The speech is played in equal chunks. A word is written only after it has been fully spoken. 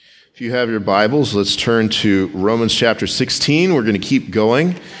If you have your Bibles, let's turn to Romans chapter 16. We're going to keep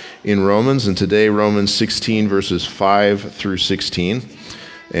going in Romans, and today Romans 16 verses 5 through 16.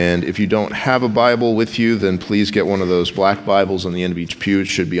 And if you don't have a Bible with you, then please get one of those black Bibles on the end of each pew. It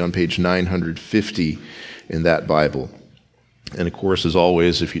should be on page 950 in that Bible. And of course, as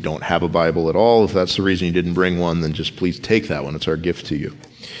always, if you don't have a Bible at all, if that's the reason you didn't bring one, then just please take that one. It's our gift to you.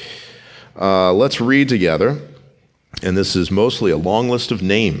 Let's read together. And this is mostly a long list of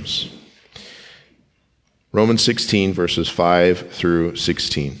names. Romans 16, verses 5 through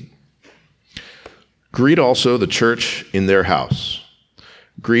 16. Greet also the church in their house.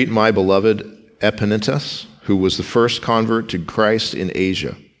 Greet my beloved Epaphras, who was the first convert to Christ in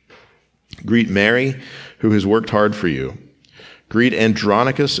Asia. Greet Mary, who has worked hard for you. Greet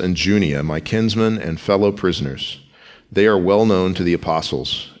Andronicus and Junia, my kinsmen and fellow prisoners. They are well known to the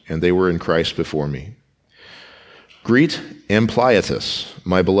apostles, and they were in Christ before me. Greet Ampliatus,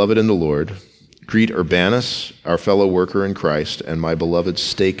 my beloved in the Lord. Greet Urbanus, our fellow worker in Christ, and my beloved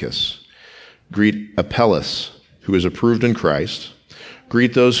Stachys. Greet Apelles, who is approved in Christ.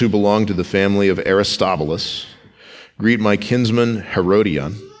 Greet those who belong to the family of Aristobulus. Greet my kinsman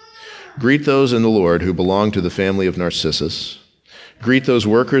Herodion. Greet those in the Lord who belong to the family of Narcissus. Greet those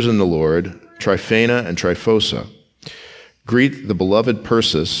workers in the Lord, Tryphena and Tryphosa. Greet the beloved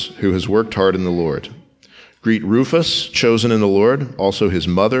Persis, who has worked hard in the Lord. Greet Rufus, chosen in the Lord, also his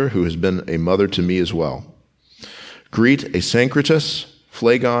mother, who has been a mother to me as well. Greet Asyncritus,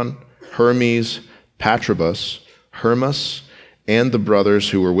 Phlegon, Hermes, Patrobus, Hermas, and the brothers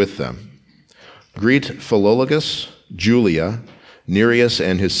who were with them. Greet Philologus, Julia, Nereus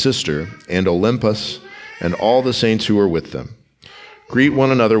and his sister, and Olympus, and all the saints who are with them. Greet one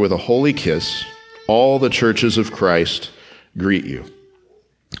another with a holy kiss. All the churches of Christ greet you.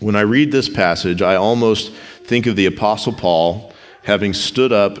 When I read this passage, I almost think of the Apostle Paul having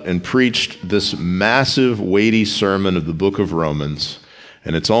stood up and preached this massive, weighty sermon of the book of Romans.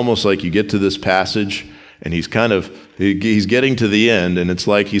 And it's almost like you get to this passage, and he's getting to the end, and it's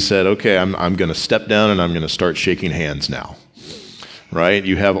like he said, okay, I'm going to step down and I'm going to start shaking hands now. Right?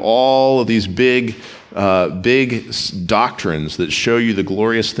 You have all of these big doctrines that show you the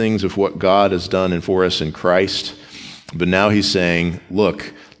glorious things of what God has done and for us in Christ. But now he's saying,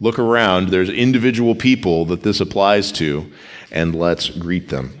 look around, there's individual people that this applies to, and let's greet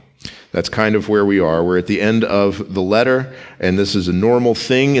them. That's kind of where we are. We're at the end of the letter, and this is a normal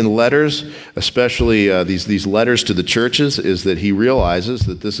thing in letters, especially these letters to the churches, is that he realizes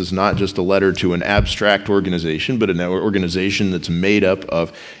that this is not just a letter to an abstract organization, but an organization that's made up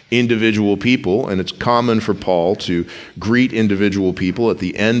of individual people, and it's common for Paul to greet individual people at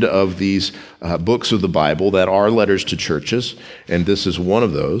the end of these books of the Bible that are letters to churches, and this is one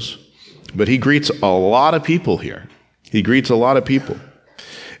of those. But he greets a lot of people here. He greets a lot of people.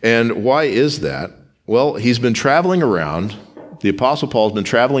 And why is that? Well, he's been traveling around. The Apostle Paul's been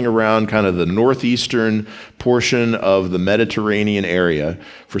traveling around kind of the northeastern portion of the Mediterranean area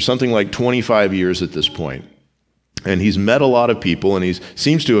for something like 25 years at this point. And he's met a lot of people, and he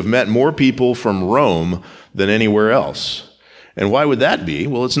seems to have met more people from Rome than anywhere else. And why would that be?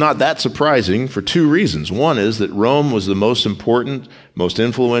 Well, it's not that surprising for two reasons. One is that Rome was the most important, most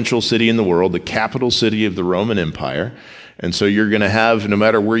influential city in the world, the capital city of the Roman Empire. And so you're going to have, no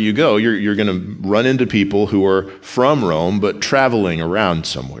matter where you go, you're going to run into people who are from Rome but traveling around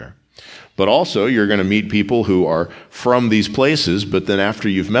somewhere. But also you're going to meet people who are from these places, but then after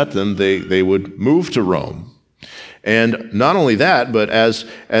you've met them, they would move to Rome. And not only that, but as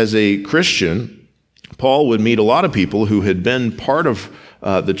a Christian, Paul would meet a lot of people who had been part of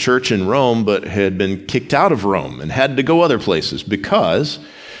the church in Rome but had been kicked out of Rome and had to go other places because,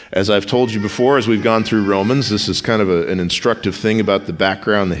 as I've told you before, as we've gone through Romans, this is kind of an instructive thing about the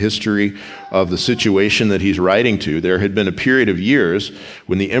background, the history of the situation that he's writing to. There had been a period of years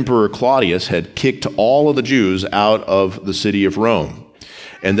when the Emperor Claudius had kicked all of the Jews out of the city of Rome.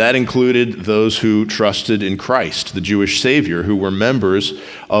 And that included those who trusted in Christ, the Jewish Savior, who were members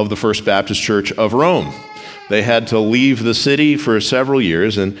of the First Baptist Church of Rome. They had to leave the city for several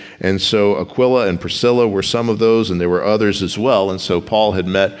years, and so Aquila and Priscilla were some of those, and there were others as well. And so Paul had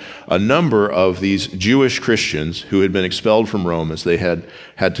met a number of these Jewish Christians who had been expelled from Rome as they had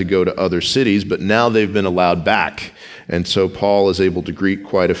to go to other cities, but now they've been allowed back. And so Paul is able to greet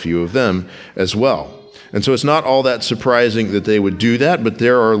quite a few of them as well. And so it's not all that surprising that they would do that, but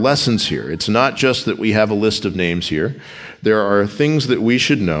there are lessons here. It's not just that we have a list of names here. There are things that we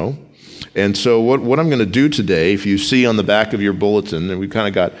should know. And so what I'm going to do today, if you see on the back of your bulletin, and we've kind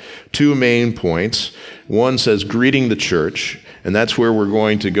of got two main points. One says greeting the church, And that's where we're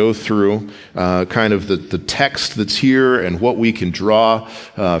going to go through kind of the text that's here and what we can draw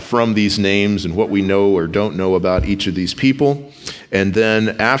from these names and what we know or don't know about each of these people. And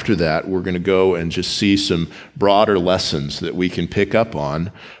then after that, we're going to go and just see some broader lessons that we can pick up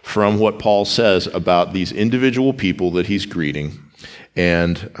on from what Paul says about these individual people that he's greeting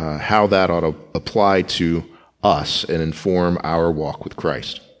and how that ought to apply to us and inform our walk with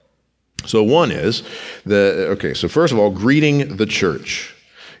Christ. So one is, so first of all, greeting the church.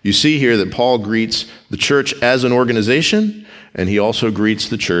 You see here that Paul greets the church as an organization, and he also greets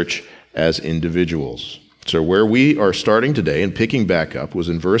the church as individuals. So where we are starting today and picking back up was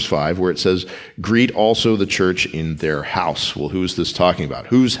in verse 5, where it says, greet also the church in their house. Well, who's this talking about?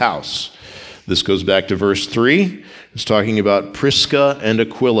 Whose house? This goes back to verse 3. It's talking about Prisca and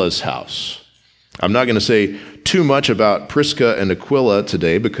Aquila's house. I'm not going to say too much about Prisca and Aquila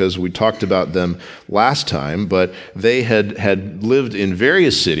today because we talked about them last time, but they had lived in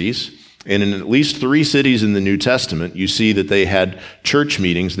various cities, and in at least 3 cities in the New Testament, you see that they had church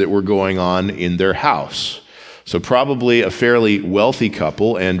meetings that were going on in their house. So probably a fairly wealthy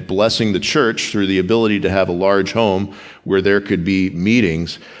couple and blessing the church through the ability to have a large home where there could be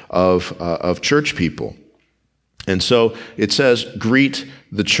meetings of church people. And so it says, greet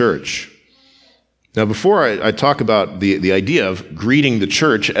the church. Now, before I talk about the idea of greeting the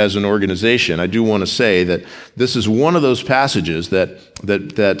church as an organization, I do want to say that this is one of those passages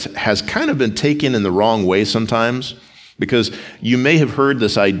that has kind of been taken in the wrong way sometimes, because you may have heard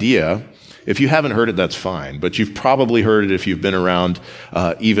this idea. If you haven't heard it, that's fine, but you've probably heard it if you've been around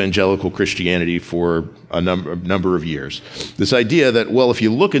evangelical Christianity for a number of years. This idea that, well, if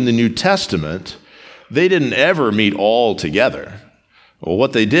you look in the New Testament, they didn't ever meet all together. Well,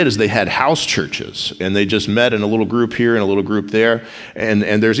 what they did is they had house churches, and they just met in a little group here and a little group there. And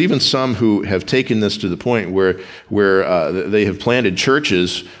there's even some who have taken this to the point where they have planted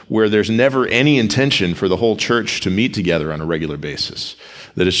churches where there's never any intention for the whole church to meet together on a regular basis.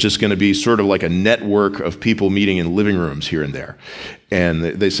 That it's just going to be sort of like a network of people meeting in living rooms here and there. And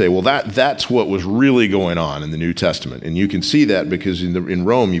they say, well, that's what was really going on in the New Testament. And you can see that because in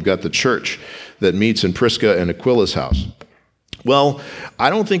Rome, you've got the church that meets in Prisca and Aquila's house. Well, I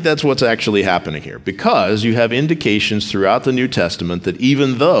don't think that's what's actually happening here, because you have indications throughout the New Testament that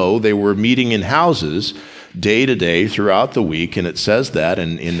even though they were meeting in houses day to day throughout the week, and it says that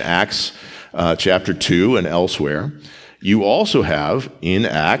in Acts chapter 2 and elsewhere, you also have in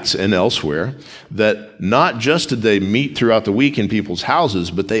Acts and elsewhere that not just did they meet throughout the week in people's houses,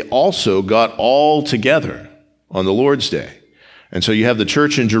 but they also got all together on the Lord's Day. And so you have the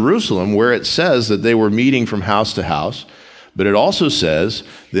church in Jerusalem where it says that they were meeting from house to house. But it also says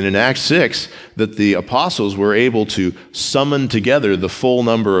that in Acts 6 that the apostles were able to summon together the full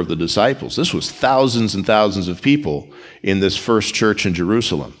number of the disciples. This was thousands and thousands of people in this first church in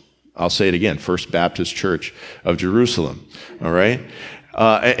Jerusalem. I'll say it again, First Baptist Church of Jerusalem. All right?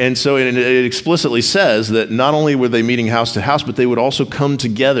 And so it explicitly says that not only were they meeting house to house, but they would also come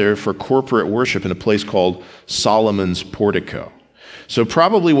together for corporate worship in a place called Solomon's Portico. So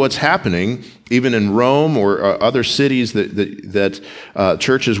probably what's happening, even in Rome or other cities that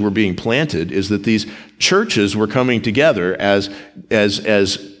churches were being planted, is that these churches were coming together as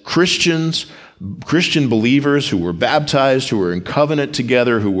Christians, Christian believers who were baptized, who were in covenant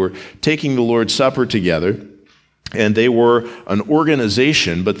together, who were taking the Lord's Supper together. And they were an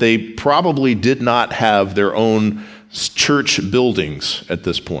organization, but they probably did not have their own church buildings at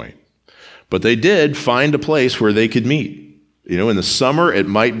this point. But they did find a place where they could meet. You know, in the summer, it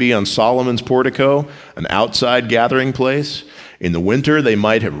might be on Solomon's Portico, an outside gathering place. In the winter, they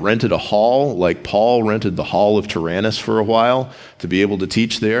might have rented a hall, like Paul rented the Hall of Tyrannus for a while to be able to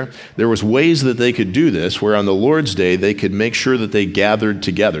teach there. There was ways that they could do this, where on the Lord's Day, they could make sure that they gathered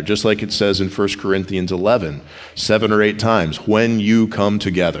together, just like it says in 1 Corinthians 11, 7 or 8 times, when you come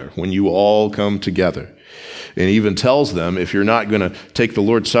together, when you all come together. And even tells them, if you're not going to take the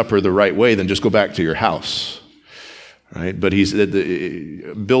Lord's Supper the right way, then just go back to your house. Right? But he's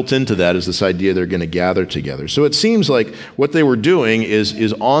built into that is this idea they're going to gather together. So it seems like what they were doing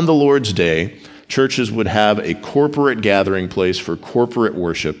is on the Lord's Day, churches would have a corporate gathering place for corporate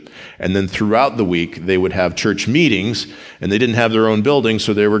worship, and then throughout the week they would have church meetings, and they didn't have their own building,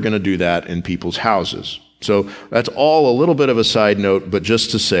 so they were going to do that in people's houses. So that's all a little bit of a side note, but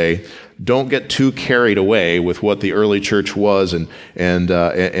just to say, don't get too carried away with what the early church was and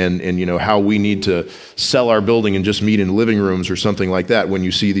you know how we need to sell our building and just meet in living rooms or something like that when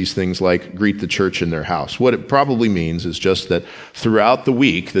you see these things like greet the church in their house. What it probably means is just that throughout the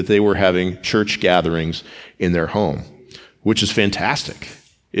week that they were having church gatherings in their home, which is fantastic.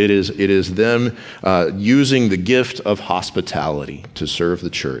 It is them using the gift of hospitality to serve the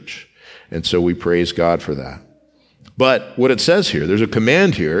church. And so we praise God for that. But what it says here, there's a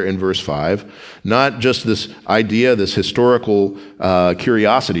command here in verse 5, not just this idea, this historical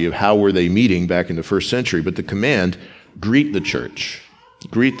curiosity of how were they meeting back in the first century, but the command, greet the church.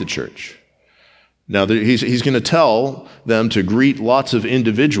 Greet the church. Now, he's going to tell them to greet lots of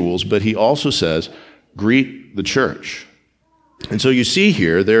individuals, but he also says, greet the church. And so you see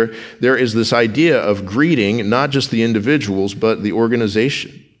here, there is this idea of greeting not just the individuals, but the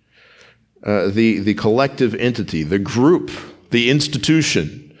organization, the collective entity, the group, the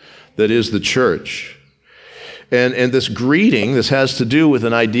institution that is the church. And this greeting, this has to do with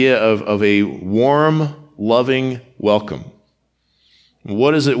an idea of a warm, loving welcome.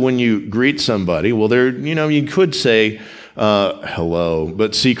 What is it when you greet somebody? Well, you could say hello,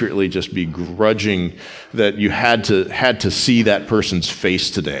 but secretly just be grudging that you had to see that person's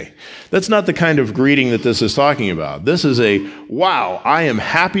face today. That's not the kind of greeting that this is talking about. This is wow, I am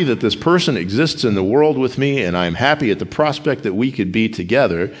happy that this person exists in the world with me, and I'm happy at the prospect that we could be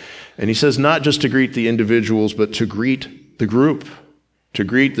together. And he says not just to greet the individuals, but to greet the group, to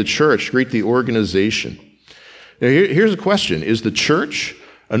greet the church, greet the organization. Now, here's a question. Is the church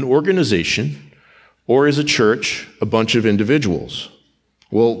an organization, or is a church a bunch of individuals?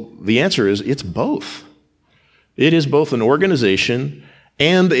 Well, the answer is it's both. It is both an organization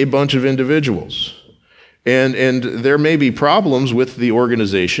and a bunch of individuals. And there may be problems with the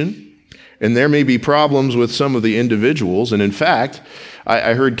organization, and there may be problems with some of the individuals. And in fact,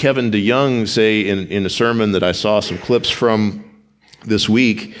 I heard Kevin DeYoung say in a sermon that I saw some clips from this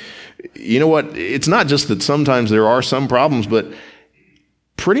week, you know what, it's not just that sometimes there are some problems, but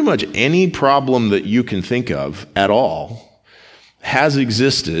pretty much any problem that you can think of at all has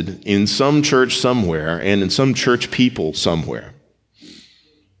existed in some church somewhere and in some church people somewhere.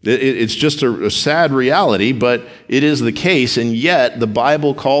 It's just a sad reality, but it is the case, and yet the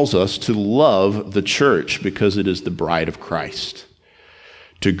Bible calls us to love the church because it is the bride of Christ.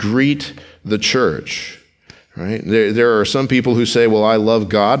 To greet the church. Right? There are some people who say, well, I love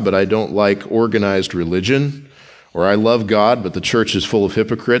God, but I don't like organized religion. Or I love God, but the church is full of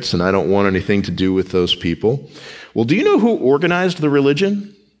hypocrites, and I don't want anything to do with those people. Well, do you know who organized the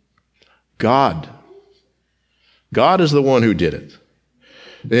religion? God. God is the one who did it.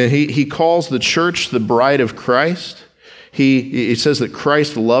 And he calls the church the bride of Christ. He says that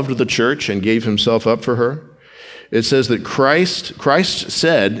Christ loved the church and gave himself up for her. It says that Christ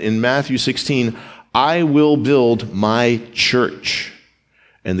said in Matthew 16, I will build my church,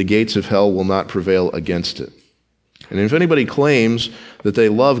 and the gates of hell will not prevail against it. And if anybody claims that they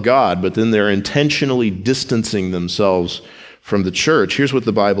love God, but then they're intentionally distancing themselves from the church, here's what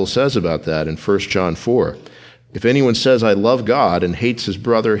the Bible says about that in 1 John 4. If anyone says, I love God, and hates his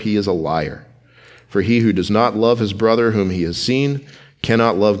brother, he is a liar. For he who does not love his brother whom he has seen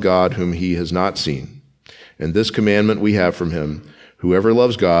cannot love God whom he has not seen. And this commandment we have from him, whoever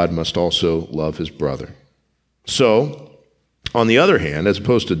loves God must also love his brother. So, on the other hand, as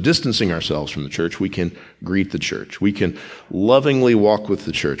opposed to distancing ourselves from the church, we can greet the church. We can lovingly walk with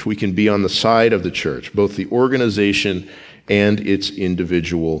the church. We can be on the side of the church, both the organization and its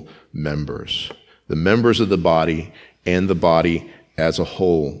individual members, the members of the body and the body as a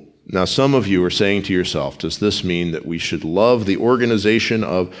whole. Now, some of you are saying to yourself, does this mean that we should love the organization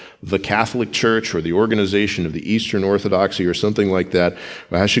of the Catholic Church or the organization of the Eastern Orthodoxy or something like that?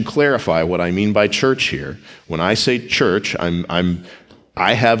 Well, I should clarify what I mean by church here. When I say church,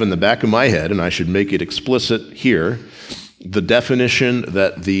 I have in the back of my head, and I should make it explicit here, the definition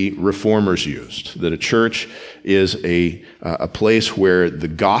that the Reformers used, that a church is a place where the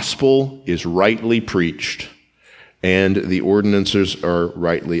gospel is rightly preached and the ordinances are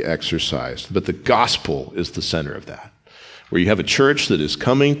rightly exercised. But the gospel is the center of that, where you have a church that is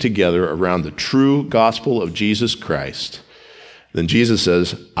coming together around the true gospel of Jesus Christ. Then Jesus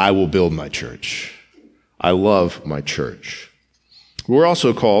says, I will build my church. I love my church. We're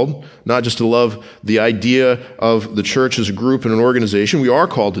also called not just to love the idea of the church as a group and an organization. We are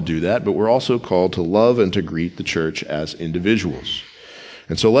called to do that, but we're also called to love and to greet the church as individuals.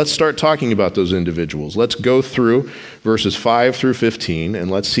 And so let's start talking about those individuals. Let's go through verses 5 through 15, and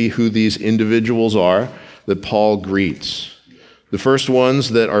let's see who these individuals are that Paul greets. The first ones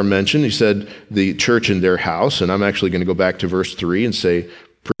that are mentioned, he said the church in their house, and I'm actually going to go back to verse 3 and say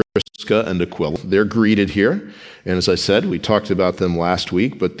Prisca and Aquila. They're greeted here. And as I said, we talked about them last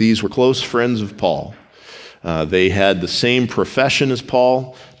week, but these were close friends of Paul. They had the same profession as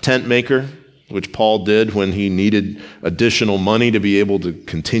Paul, tent maker, which Paul did when he needed additional money to be able to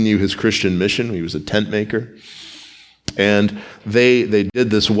continue his Christian mission. He was a tent maker. And they did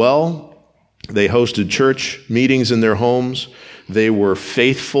this well. They hosted church meetings in their homes. They were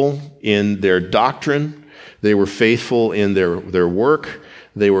faithful in their doctrine. They were faithful in their work.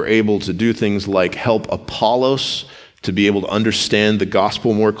 They were able to do things like help Apollos to be able to understand the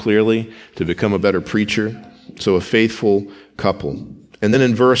gospel more clearly, to become a better preacher. So a faithful couple. And then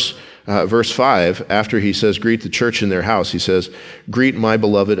in verse 5, after he says, greet the church in their house, he says, greet my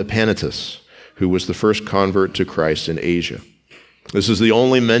beloved Epanetus, who was the first convert to Christ in Asia. This is the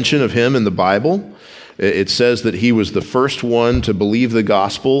only mention of him in the Bible. It says that he was the first one to believe the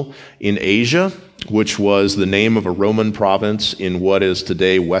gospel in Asia, which was the name of a Roman province in what is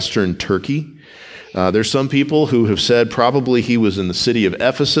today Western Turkey. There's some people who have said probably he was in the city of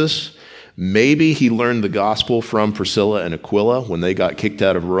Ephesus. Maybe he learned the gospel from Priscilla and Aquila when they got kicked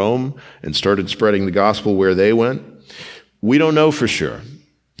out of Rome and started spreading the gospel where they went. We don't know for sure.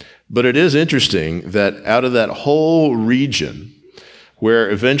 But it is interesting that out of that whole region,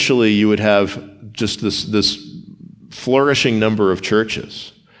 where eventually you would have just this flourishing number of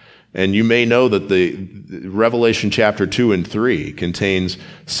churches, and you may know that the Revelation chapter 2 and 3 contains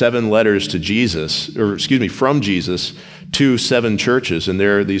 7 letters to Jesus, from Jesus to 7 churches, and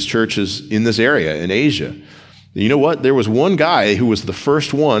there are these churches in this area in Asia. You know what? There was one guy who was the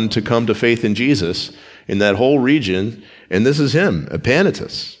first one to come to faith in Jesus in that whole region, and this is him,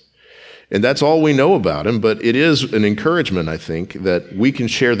 Epanetus. And that's all we know about him, but it is an encouragement, I think, that we can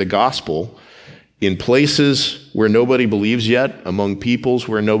share the gospel in places where nobody believes yet, among peoples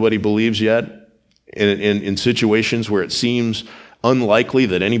where nobody believes yet, in situations where it seems unlikely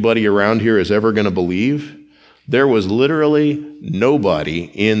that anybody around here is ever going to believe. There was literally nobody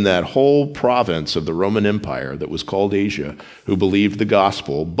in that whole province of the Roman Empire that was called Asia who believed the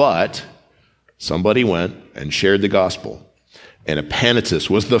gospel, but somebody went and shared the gospel. And Epanetus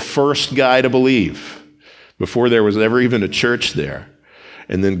was the first guy to believe before there was ever even a church there.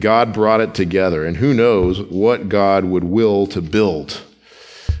 And then God brought it together. And who knows what God would will to build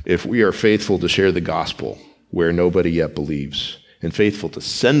if we are faithful to share the gospel where nobody yet believes, and faithful to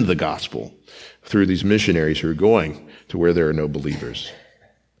send the gospel through these missionaries who are going to where there are no believers.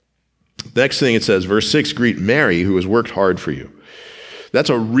 Next thing it says, verse 6, greet Mary, who has worked hard for you. That's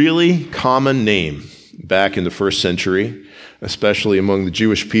a really common name back in the first century, especially among the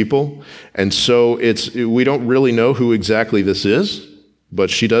Jewish people. And so we don't really know who exactly this is, but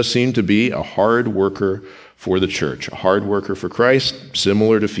she does seem to be a hard worker for the church, a hard worker for Christ,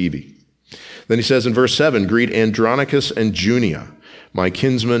 similar to Phoebe. Then he says in verse 7, greet Andronicus and Junia, my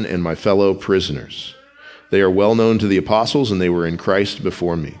kinsmen and my fellow prisoners. They are well known to the apostles, and they were in Christ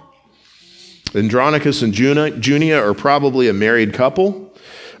before me. Andronicus and Junia are probably a married couple,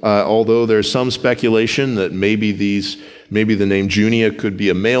 although there's some speculation that maybe the name Junia could be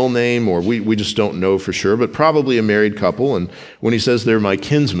a male name, or we just don't know for sure, but probably a married couple. And when he says they're my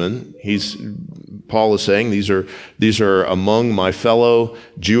kinsmen, Paul is saying these are among my fellow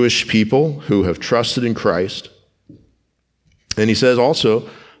Jewish people who have trusted in Christ. And he says also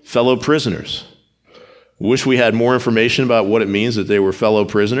fellow prisoners. Wish we had more information about what it means that they were fellow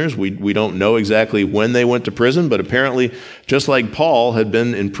prisoners. We don't know exactly when they went to prison, but apparently, just like Paul had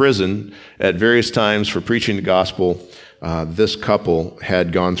been in prison at various times for preaching the gospel, this couple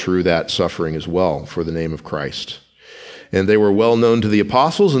had gone through that suffering as well for the name of Christ. And they were well known to the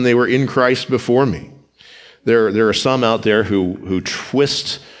apostles, and they were in Christ before me. There are some out there who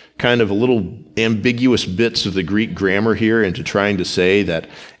twist kind of a little ambiguous bits of the Greek grammar here into trying to say that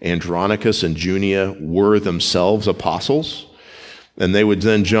Andronicus and Junia were themselves apostles. And they would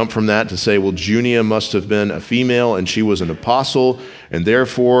then jump from that to say, well, Junia must have been a female and she was an apostle, and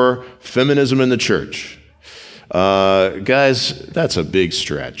therefore feminism in the church. Guys, that's a big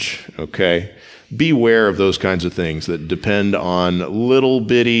stretch, okay? Beware of those kinds of things that depend on little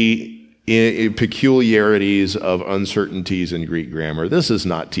bitty peculiarities of uncertainties in Greek grammar. This is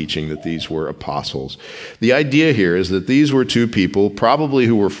not teaching that these were apostles. The idea here is that these were two people, probably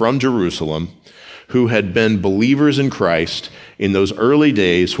who were from Jerusalem, who had been believers in Christ in those early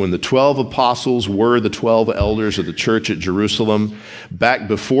days when the 12 apostles were the 12 elders of the church at Jerusalem, back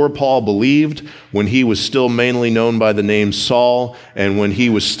before Paul believed, when he was still mainly known by the name Saul, and when he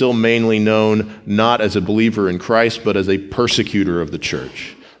was still mainly known not as a believer in Christ, but as a persecutor of the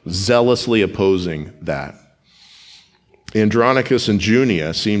church, zealously opposing that. Andronicus and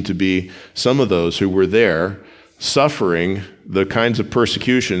Junia seem to be some of those who were there suffering the kinds of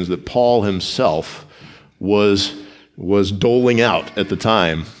persecutions that Paul himself was doling out at the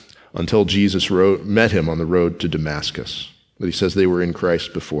time until Jesus met him on the road to Damascus. But he says they were in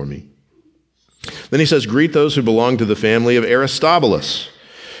Christ before me. Then he says, greet those who belong to the family of Aristobulus.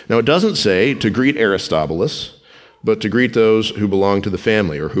 Now it doesn't say to greet Aristobulus, but to greet those who belong to the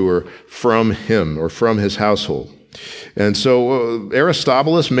family or who are from him or from his household. And so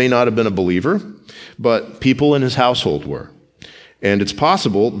Aristobulus may not have been a believer, but people in his household were. And it's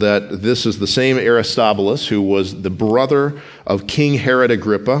possible that this is the same Aristobulus who was the brother of King Herod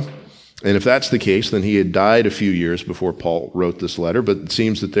Agrippa. And if that's the case, then he had died a few years before Paul wrote this letter. But it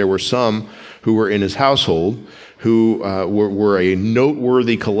seems that there were some who were in his household who were a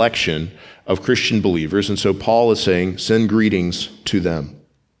noteworthy collection of Christian believers. And so Paul is saying, send greetings to them.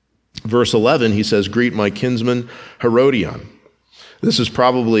 Verse 11, he says, greet my kinsman Herodion. This is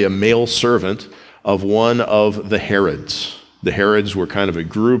probably a male servant of one of the Herods. The Herods were kind of a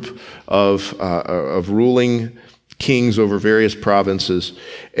group of ruling kings over various provinces,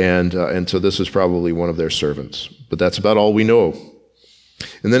 and so this is probably one of their servants. But that's about all we know.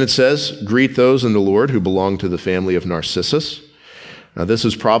 And then it says, greet those in the Lord who belong to the family of Narcissus. Now this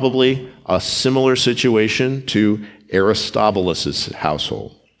is probably a similar situation to Aristobulus'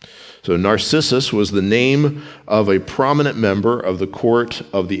 household. So Narcissus was the name of a prominent member of the court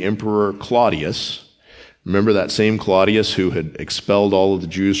of the Emperor Claudius. Remember that same Claudius who had expelled all of the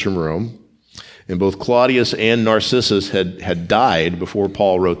Jews from Rome? And both Claudius and Narcissus had died before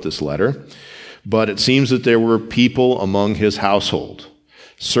Paul wrote this letter. But it seems that there were people among his household.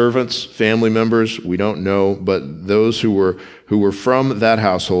 Servants, family members, we don't know, but those who were from that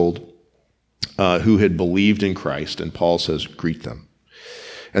household who had believed in Christ. And Paul says, greet them.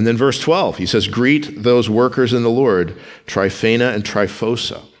 And then verse 12, he says, greet those workers in the Lord, Tryphena and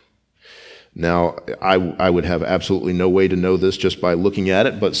Tryphosa. Now, I would have absolutely no way to know this just by looking at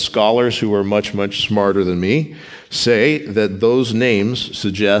it, but scholars who are much, much smarter than me say that those names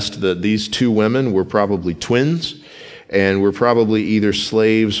suggest that these two women were probably twins and were probably either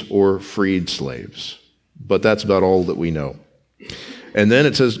slaves or freed slaves. But that's about all that we know. And then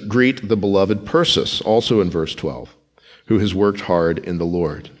it says, greet the beloved Persis, also in verse 12, who has worked hard in the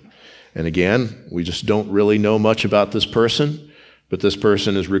Lord. And again, we just don't really know much about this person, but this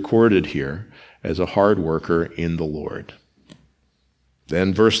person is recorded here as a hard worker in the Lord.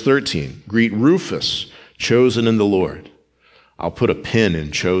 Then verse 13, greet Rufus, chosen in the Lord. I'll put a pin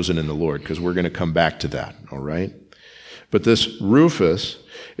in chosen in the Lord because we're going to come back to that, all right? But this Rufus,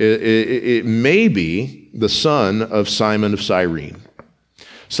 it may be the son of Simon of Cyrene.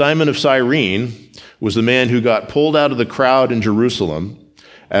 Simon of Cyrene was the man who got pulled out of the crowd in Jerusalem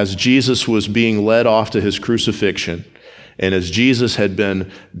as Jesus was being led off to his crucifixion. And as Jesus had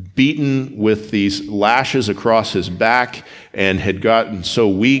been beaten with these lashes across his back and had gotten so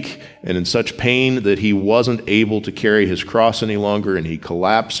weak and in such pain that he wasn't able to carry his cross any longer and he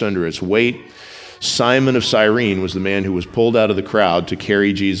collapsed under its weight, Simon of Cyrene was the man who was pulled out of the crowd to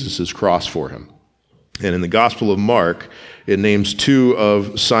carry Jesus' cross for him. And in the Gospel of Mark, it names two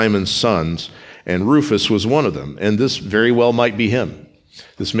of Simon's sons, and Rufus was one of them. And this very well might be him.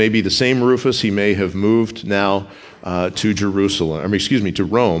 This may be the same Rufus. He may have moved now to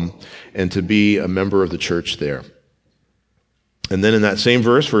Rome, and to be a member of the church there. And then in that same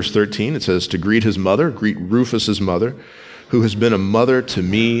verse 13, it says, to greet his mother, greet Rufus's mother, who has been a mother to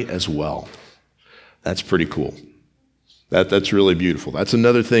me as well. That's pretty cool. That's really beautiful. That's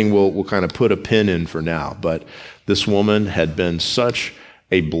another thing we'll kind of put a pin in for now. But this woman had been such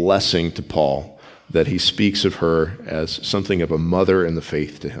a blessing to Paul that he speaks of her as something of a mother in the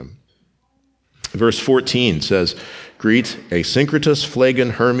faith to him. Verse 14 says, greet Asyncritus, Phlegon,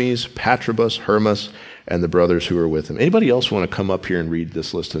 Hermes, Patrobus, Hermas, and the brothers who are with him. Anybody else want to come up here and read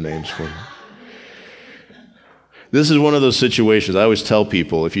this list of names for me? This is one of those situations I always tell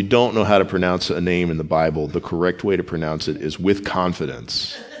people, if you don't know how to pronounce a name in the Bible, the correct way to pronounce it is with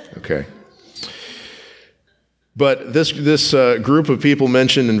confidence. Okay? But this group of people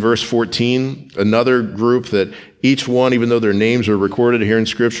mentioned in verse 14, another group that each one, even though their names are recorded here in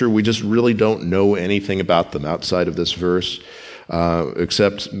Scripture, we just really don't know anything about them outside of this verse,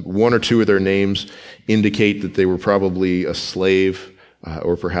 except one or two of their names indicate that they were probably a slave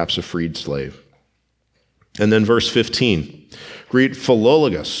or perhaps a freed slave. And then verse 15, greet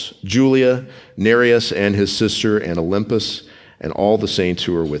Philologus, Julia, Nereus and his sister, and Olympus, and all the saints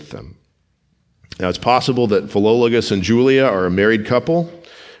who are with them. Now, it's possible that Philologus and Julia are a married couple.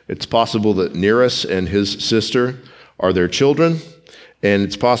 It's possible that Nereus and his sister are their children. And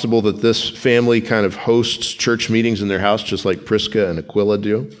it's possible that this family kind of hosts church meetings in their house, just like Prisca and Aquila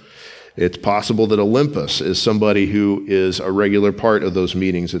do. It's possible that Olympus is somebody who is a regular part of those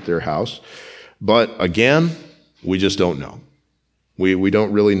meetings at their house. But again, we just don't know. We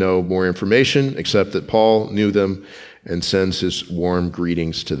don't really know more information, except that Paul knew them and sends his warm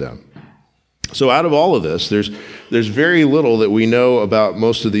greetings to them. So out of all of this, there's very little that we know about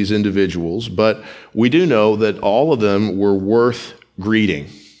most of these individuals, but we do know that all of them were worth greeting.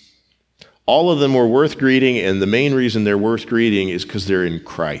 All of them were worth greeting, and the main reason they're worth greeting is because they're in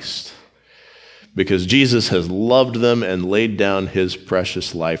Christ. Because Jesus has loved them and laid down his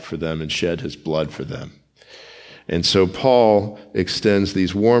precious life for them and shed his blood for them. And so Paul extends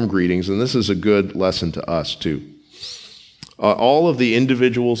these warm greetings, and this is a good lesson to us too. All of the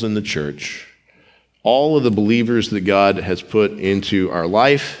individuals in the church, all of the believers that God has put into our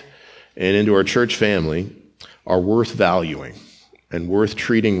life and into our church family are worth valuing and worth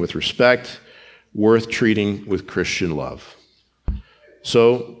treating with respect, worth treating with Christian love.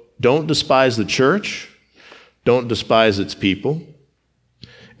 So don't despise the church, don't despise its people,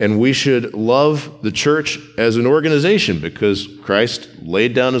 and we should love the church as an organization because Christ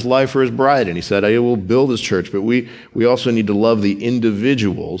laid down his life for his bride, and he said, I will build his church, but we also need to love the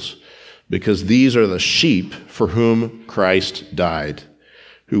individuals because these are the sheep for whom Christ died,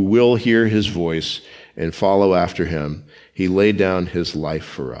 who will hear his voice and follow after him. He laid down his life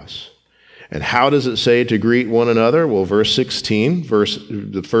for us. And how does it say to greet one another? Well, verse 16,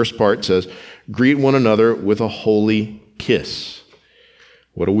 the first part says, greet one another with a holy kiss.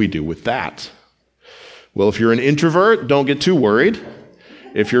 What do we do with that? Well, if you're an introvert, don't get too worried.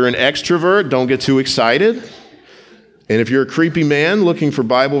 If you're an extrovert, don't get too excited. And if you're a creepy man looking for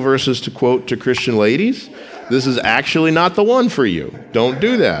Bible verses to quote to Christian ladies, this is actually not the one for you. Don't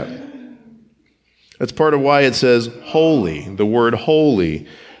do that. That's part of why it says holy. The word holy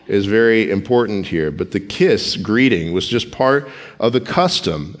is very important here. But the kiss greeting was just part of the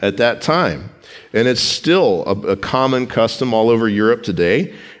custom at that time. And it's still a common custom all over Europe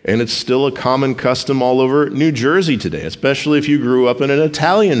today. And it's still a common custom all over New Jersey today, especially if you grew up in an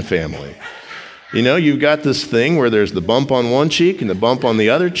Italian family. You know, you've got this thing where there's the bump on one cheek and the bump on the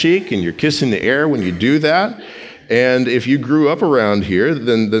other cheek, and you're kissing the air when you do that. And if you grew up around here,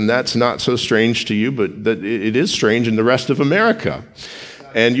 then that's not so strange to you, but that it is strange in the rest of America.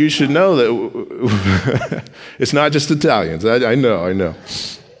 And you should know that it's not just Italians. I know.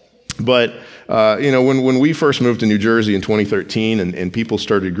 But, when we first moved to New Jersey in 2013 and people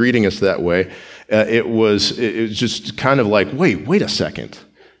started greeting us that way, it was just kind of like, wait a second.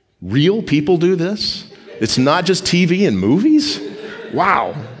 Real people do this? It's not just TV and movies?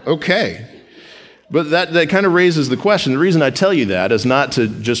 Wow, okay. But that kind of raises the question. The reason I tell you that is not to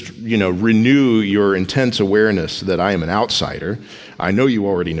just, renew your intense awareness that I am an outsider. I know you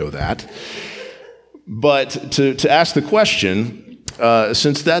already know that. But to ask the question,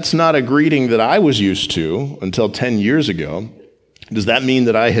 since that's not a greeting that I was used to until 10 years ago, does that mean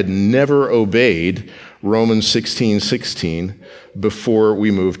that I had never obeyed Romans 16:16 before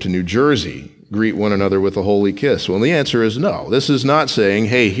we moved to New Jersey? Greet one another with a holy kiss. Well, the answer is no. This is not saying,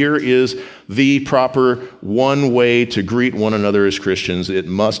 hey, here is the proper one way to greet one another as Christians. It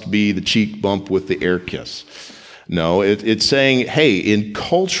must be the cheek bump with the air kiss. No, it's saying, hey, in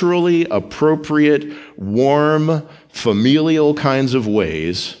culturally appropriate, warm, familial kinds of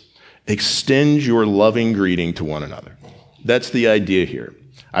ways, extend your loving greeting to one another. That's the idea here.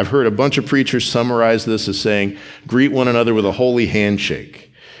 I've heard a bunch of preachers summarize this as saying, greet one another with a holy handshake.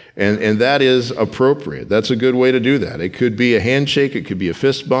 And that is appropriate. That's a good way to do that. It could be a handshake. It could be a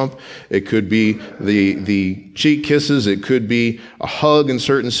fist bump. It could be the cheek kisses. It could be a hug in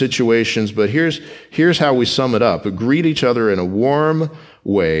certain situations. But here's how we sum it up. Greet each other in a warm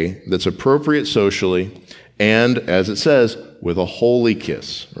way that's appropriate socially and, as it says, with a holy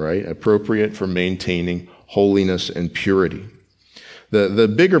kiss, right? Appropriate for maintaining holiness and purity. The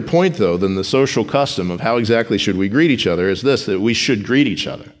bigger point, though, than the social custom of how exactly should we greet each other is this, that we should greet each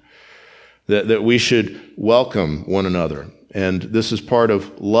other. That we should welcome one another. And this is part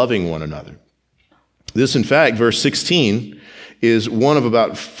of loving one another. This, in fact, verse 16 is one of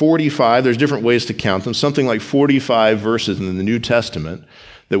about 45, there's different ways to count them, something like 45 verses in the New Testament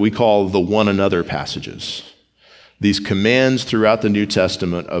that we call the one another passages. These commands throughout the New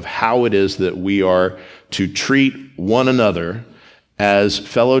Testament of how it is that we are to treat one another as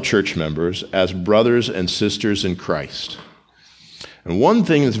fellow church members, as brothers and sisters in Christ. And one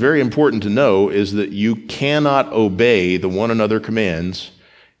thing that's very important to know is that you cannot obey the one another commands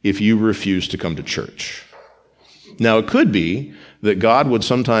if you refuse to come to church. Now, it could be that God would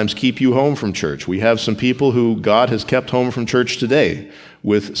sometimes keep you home from church. We have some people who God has kept home from church today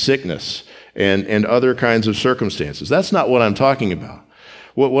with sickness and other kinds of circumstances. That's not what I'm talking about.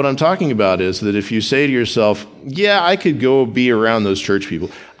 What I'm talking about is that if you say to yourself, yeah, I could go be around those church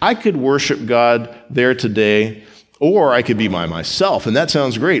people. I could worship God there today, or I could be by myself, and that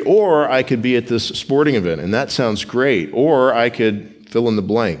sounds great. Or I could be at this sporting event, and that sounds great. Or I could fill in the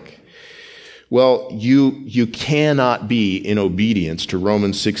blank. Well, you cannot be in obedience to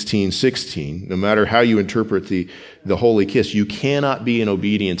Romans 16:16, no matter how you interpret the holy kiss. You cannot be in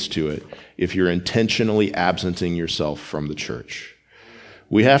obedience to it if you're intentionally absenting yourself from the church.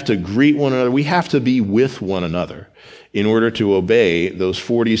 We have to greet one another. We have to be with one another in order to obey those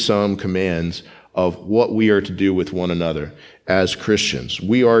 40-some commands of what we are to do with one another as Christians.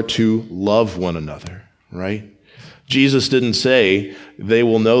 We are to love one another, right? Jesus didn't say, they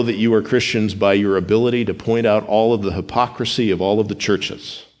will know that you are Christians by your ability to point out all of the hypocrisy of all of the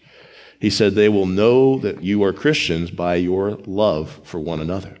churches. He said, they will know that you are Christians by your love for one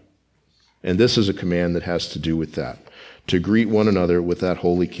another. And this is a command that has to do with that, to greet one another with that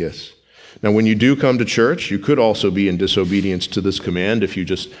holy kiss. Now, when you do come to church, you could also be in disobedience to this command if you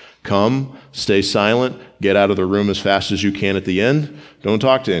just come, stay silent, get out of the room as fast as you can at the end, don't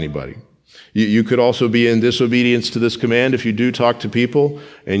talk to anybody. You could also be in disobedience to this command if you do talk to people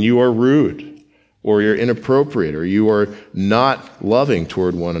and you are rude or you're inappropriate or you are not loving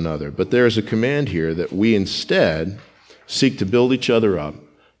toward one another. But there is a command here that we instead seek to build each other up,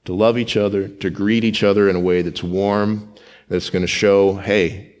 to love each other, to greet each other in a way that's warm, that's going to show,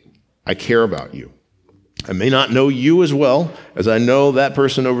 hey, I care about you. I may not know you as well as I know that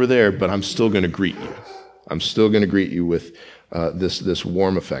person over there, but I'm still going to greet you. I'm still going to greet you with this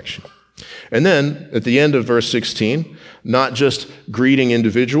warm affection. And then, at the end of verse 16, not just greeting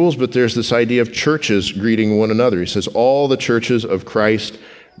individuals, but there's this idea of churches greeting one another. He says, all the churches of Christ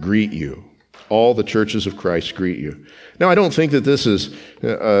greet you. All the churches of Christ greet you. Now, I don't think that this is,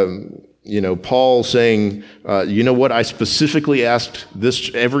 Paul saying, you know what, I specifically asked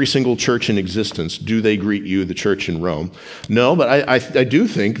every single church in existence, do they greet you, the church in Rome? No, but I do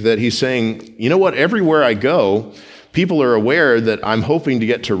think that he's saying, you know what, everywhere I go, people are aware that I'm hoping to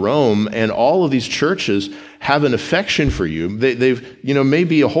get to Rome, and all of these churches have an affection for you. They've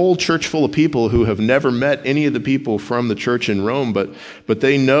maybe a whole church full of people who have never met any of the people from the church in Rome, but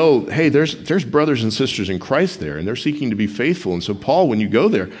they know, hey, there's brothers and sisters in Christ there, and they're seeking to be faithful. And so, Paul, when you go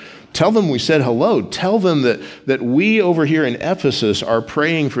there, tell them we said hello. Tell them that we over here in Ephesus are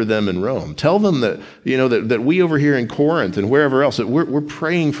praying for them in Rome. Tell them that we over here in Corinth and wherever else that we're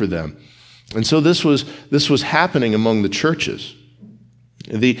praying for them. And so this was happening among the churches.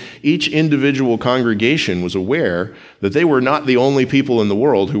 Each individual congregation was aware that they were not the only people in the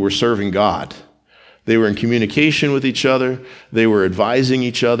world who were serving God. They were in communication with each other. They were advising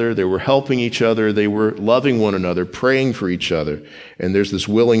each other. They were helping each other. They were loving one another, praying for each other. And there's this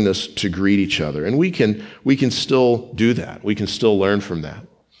willingness to greet each other. And we can still do that. We can still learn from that.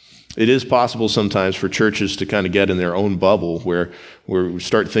 It is possible sometimes for churches to kind of get in their own bubble where we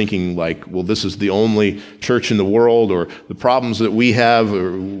start thinking like, well, this is the only church in the world, or the problems that we have,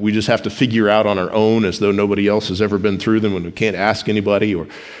 or we just have to figure out on our own as though nobody else has ever been through them and we can't ask anybody, or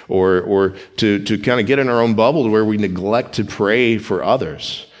to kind of get in our own bubble to where we neglect to pray for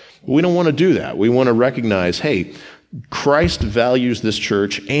others. We don't want to do that. We want to recognize, hey, Christ values this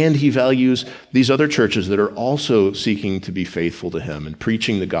church, and he values these other churches that are also seeking to be faithful to him and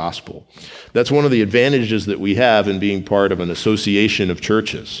preaching the gospel. That's one of the advantages that we have in being part of an association of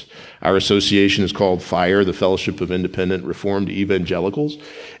churches. Our association is called FIRE, the Fellowship of Independent Reformed Evangelicals,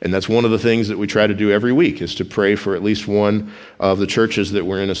 and that's one of the things that we try to do every week, is to pray for at least one of the churches that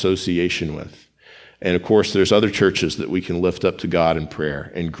we're in association with. And of course, there's other churches that we can lift up to God in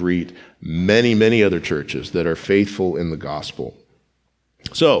prayer and greet many, many other churches that are faithful in the gospel.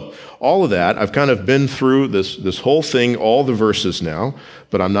 So, all of that, I've kind of been through this whole thing, all the verses now,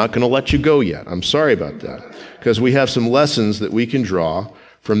 but I'm not going to let you go yet. I'm sorry about that, because we have some lessons that we can draw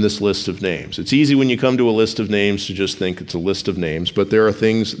from this list of names. It's easy when you come to a list of names to just think it's a list of names, but there are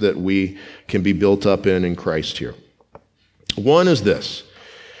things that we can be built up in Christ here. One is this,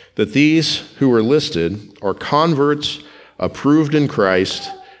 that these who are listed are converts approved in Christ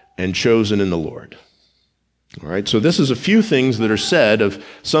and chosen in the Lord. All right, so this is a few things that are said of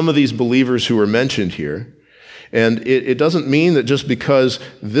some of these believers who are mentioned here. And it doesn't mean that just because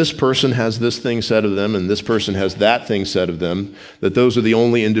this person has this thing said of them and this person has that thing said of them, that those are the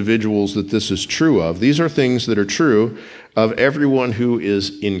only individuals that this is true of. These are things that are true of everyone who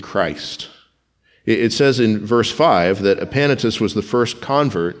is in Christ. It says in verse 5 that Epanetus was the first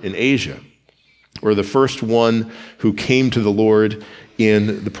convert in Asia, or the first one who came to the Lord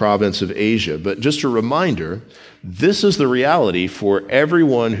in the province of Asia. But just a reminder, this is the reality for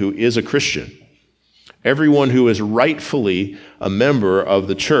everyone who is a Christian, everyone who is rightfully a member of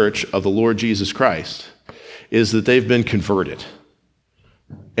the church of the Lord Jesus Christ, is that they've been converted.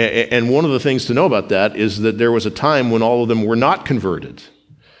 And one of the things to know about that is that there was a time when all of them were not converted.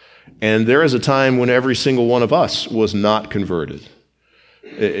 And there is a time when every single one of us was not converted.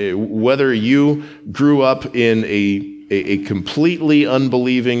 Whether you grew up in a completely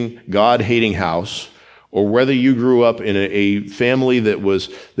unbelieving, God-hating house, or whether you grew up in a family that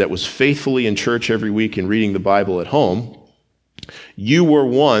was faithfully in church every week and reading the Bible at home, you were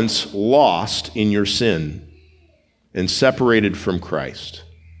once lost in your sin and separated from Christ.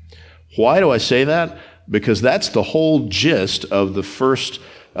 Why do I say that? Because that's the whole gist of the first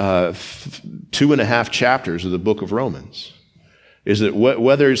 2.5 chapters of the book of Romans. Is that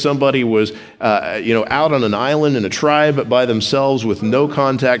whether somebody was out on an island in a tribe by themselves with no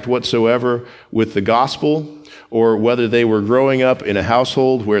contact whatsoever with the gospel, or whether they were growing up in a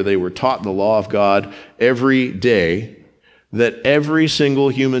household where they were taught the law of God every day, that every single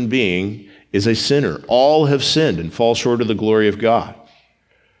human being is a sinner. All have sinned and fall short of the glory of God.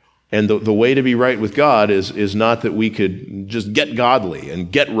 And the way to be right with God is not that we could just get godly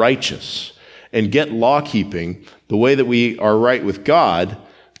and get righteous and get law-keeping. The way that we are right with God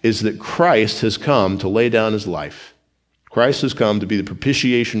is that Christ has come to lay down his life. Christ has come to be the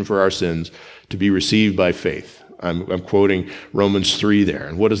propitiation for our sins, to be received by faith. I'm quoting Romans 3 there.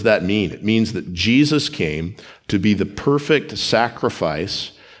 And what does that mean? It means that Jesus came to be the perfect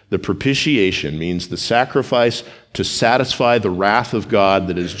sacrifice. The propitiation means the sacrifice to satisfy the wrath of God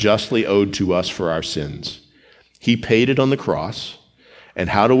that is justly owed to us for our sins. He paid it on the cross. And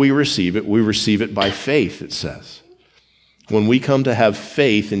how do we receive it? We receive it by faith, it says. When we come to have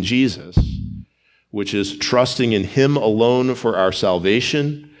faith in Jesus, which is trusting in him alone for our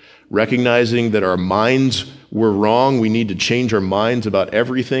salvation, recognizing that our minds were wrong, we need to change our minds about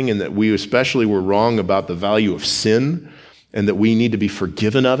everything, and that we especially were wrong about the value of sin, and that we need to be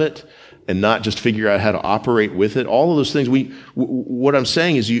forgiven of it, and not just figure out how to operate with it. All of those things, what I'm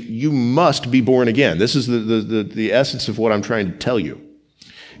saying is you must be born again. This is the essence of what I'm trying to tell you.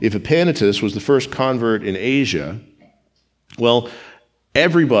 If Epaphras was the first convert in Asia, well,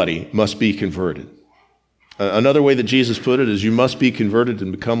 everybody must be converted. Another way that Jesus put it is you must be converted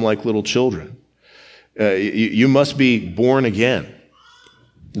and become like little children. You must be born again.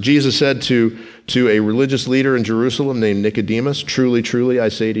 Jesus said to a religious leader in Jerusalem named Nicodemus, "Truly, truly, I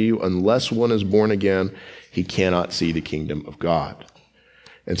say to you, unless one is born again, he cannot see the kingdom of God."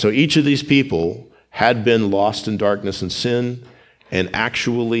 And so each of these people had been lost in darkness and sin and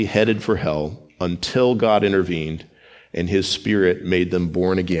actually headed for hell until God intervened and his Spirit made them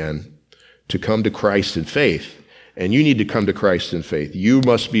born again to come to Christ in faith. And you need to come to Christ in faith. You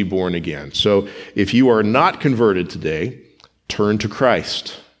must be born again. So if you are not converted today, turn to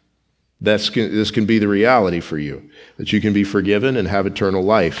Christ. This can be the reality for you, that you can be forgiven and have eternal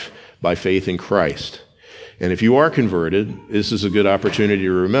life by faith in Christ. And if you are converted, this is a good opportunity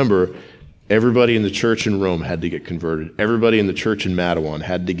to remember everybody in the church in Rome had to get converted. Everybody in the church in Matawan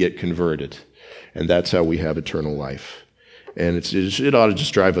had to get converted. And that's how we have eternal life. And it ought to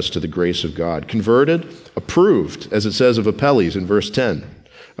just drive us to the grace of God. Converted, approved, as it says of Apelles in verse 10.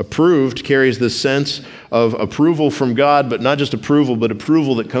 Approved carries this sense of approval from God, but not just approval, but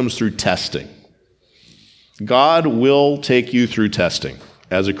approval that comes through testing. God will take you through testing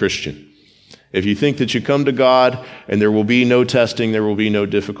as a Christian. If you think that you come to God and there will be no testing, there will be no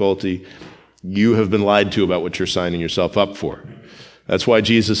difficulty, you have been lied to about what you're signing yourself up for. That's why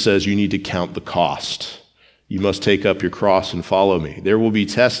Jesus says you need to count the cost. You must take up your cross and follow me. There will be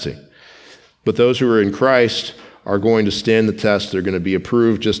testing. But those who are in Christ are going to stand the test. They're going to be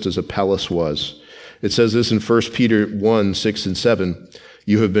approved just as Apelles was. It says this in 1 Peter 1, 6 and 7.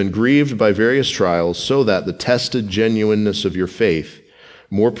 You have been grieved by various trials so that the tested genuineness of your faith,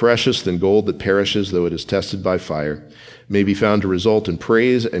 more precious than gold that perishes though it is tested by fire, may be found to result in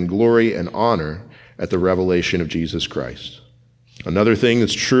praise and glory and honor at the revelation of Jesus Christ. Another thing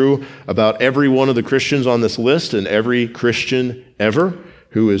that's true about every one of the Christians on this list and every Christian ever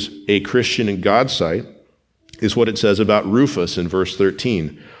who is a Christian in God's sight is what it says about Rufus in verse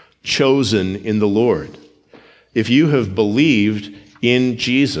 13, chosen in the Lord. If you have believed in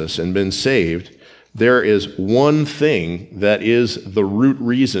Jesus and been saved, there is one thing that is the root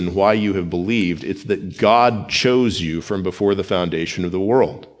reason why you have believed. It's that God chose you from before the foundation of the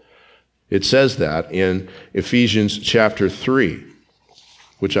world. It says that in Ephesians chapter 3,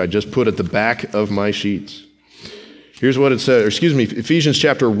 which I just put at the back of my sheets. Here's what it says, Ephesians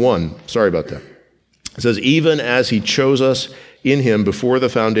chapter 1. Sorry about that. It says, even as he chose us in him before the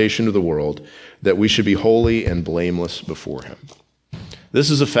foundation of the world, that we should be holy and blameless before him. This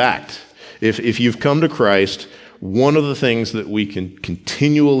is a fact. If you've come to Christ, one of the things that we can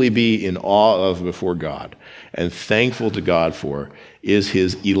continually be in awe of before God and thankful to God for is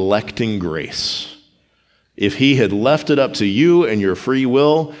his electing grace. If he had left it up to you and your free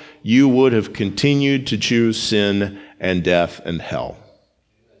will, you would have continued to choose sin and death and hell.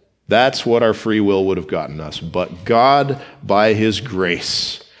 That's what our free will would have gotten us. But God, by his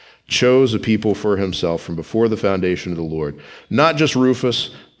grace, chose a people for himself from before the foundation of the Lord. Not just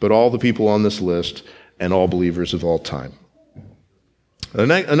Rufus, but all the people on this list and all believers of all time.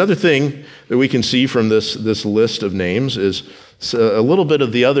 Another thing that we can see from this list of names is a little bit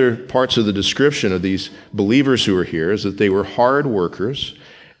of the other parts of the description of these believers who are here, is that they were hard workers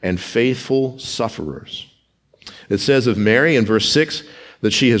and faithful sufferers. It says of Mary in verse 6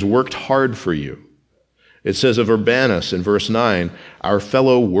 that she has worked hard for you. It says of Urbanus in verse 9, our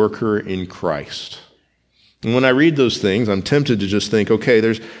fellow worker in Christ. And when I read those things, I'm tempted to just think, okay,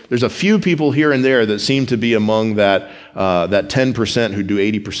 there's a few people here and there that seem to be among that 10% who do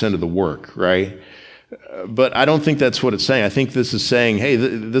 80% of the work, right? But I don't think that's what it's saying. I think this is saying, hey,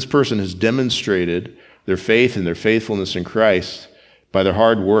 this person has demonstrated their faith and their faithfulness in Christ by their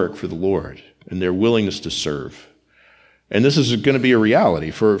hard work for the Lord and their willingness to serve. And this is going to be a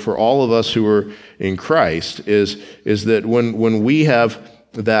reality for all of us who are in Christ, is that when we have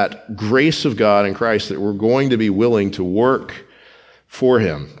that grace of God in Christ, that we're going to be willing to work for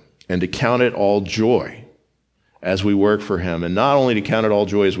him and to count it all joy as we work for him. And not only to count it all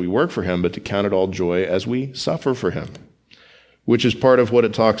joy as we work for him, but to count it all joy as we suffer for him, which is part of what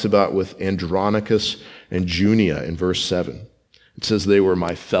it talks about with Andronicus and Junia in verse 7. It says they were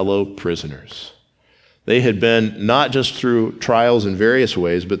my fellow prisoners. They had been not just through trials in various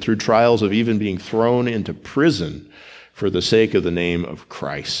ways, but through trials of even being thrown into prison for the sake of the name of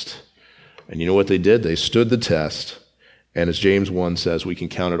Christ. And you know what they did? They stood the test. And as James 1 says, we can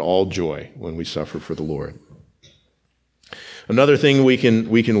count it all joy when we suffer for the Lord. Another thing we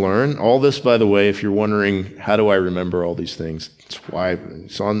can learn, all this, by the way, if you're wondering, how do I remember all these things?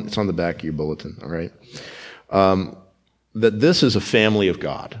 It's on the back of your bulletin, all right? That this is a family of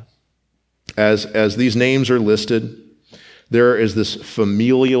God. As these names are listed, there is this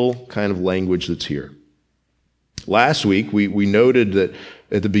familial kind of language that's here. Last week, we noted that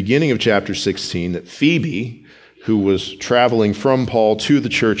at the beginning of chapter 16, that Phoebe, who was traveling from Paul to the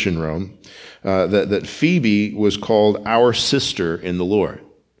church in Rome, that Phoebe was called our sister in the Lord.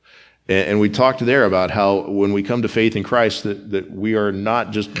 And we talked there about how when we come to faith in Christ, that we are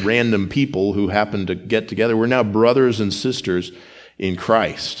not just random people who happen to get together. We're now brothers and sisters in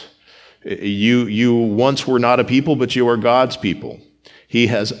Christ. You once were not a people, but you are God's people. He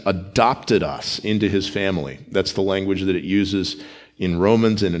has adopted us into his family. That's the language that it uses in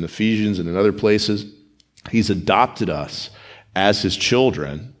Romans and in Ephesians and in other places. He's adopted us as his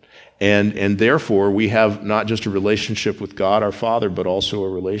children, and therefore we have not just a relationship with God our Father, but also a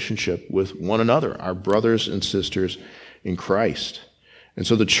relationship with one another, our brothers and sisters in Christ. And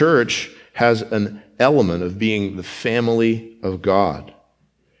so the church has an element of being the family of God.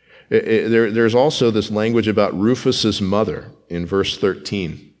 There's also this language about Rufus's mother in verse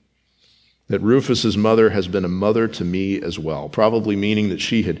 13, that Rufus's mother has been a mother to me as well, probably meaning that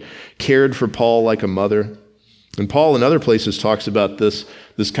she had cared for Paul like a mother. And Paul in other places talks about this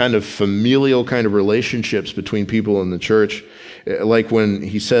kind of familial kind of relationships between people in the church, like when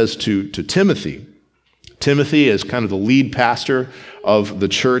he says to Timothy. Timothy is kind of the lead pastor of the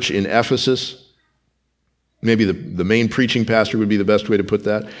church in Ephesus. Maybe the main preaching pastor would be the best way to put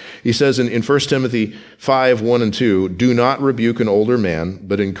that. He says in 1 Timothy 5, 1 and 2, do not rebuke an older man,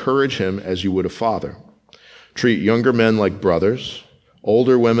 but encourage him as you would a father. Treat younger men like brothers,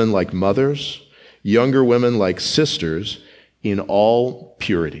 older women like mothers, younger women like sisters, in all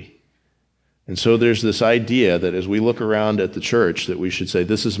purity. And so there's this idea that as we look around at the church, that we should say,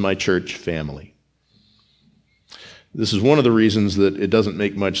 this is my church family. This is one of the reasons that it doesn't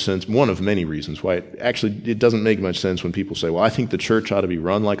make much sense, one of many reasons why it doesn't make much sense when people say, well, I think the church ought to be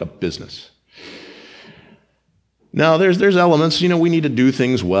run like a business. Now, there's elements, we need to do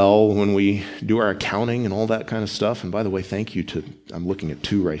things well when we do our accounting and all that kind of stuff. And by the way, thank you I'm looking at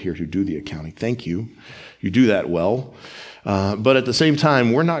two right here who do the accounting. Thank you. You do that well. But at the same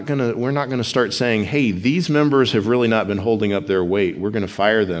time, we're not gonna start saying, hey, these members have really not been holding up their weight. We're going to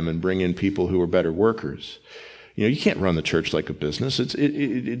fire them and bring in people who are better workers. You can't run the church like a business.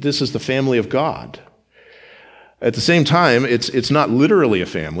 This is the family of God. At the same time, it's not literally a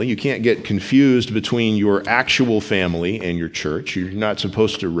family. You can't get confused between your actual family and your church. You're not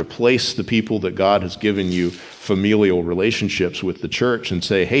supposed to replace the people that God has given you familial relationships with the church and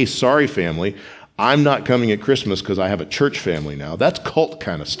say, hey, sorry, family, I'm not coming at Christmas because I have a church family now. That's cult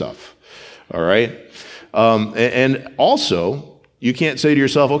kind of stuff, all right? And also, you can't say to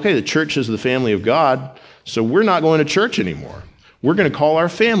yourself, okay, the church is the family of God, so we're not going to church anymore. We're going to call our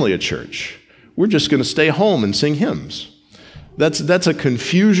family a church. We're just going to stay home and sing hymns. That's a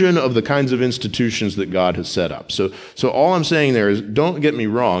confusion of the kinds of institutions that God has set up. So all I'm saying there is, don't get me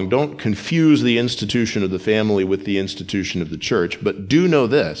wrong, don't confuse the institution of the family with the institution of the church, but do know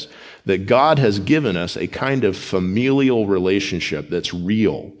this, that God has given us a kind of familial relationship that's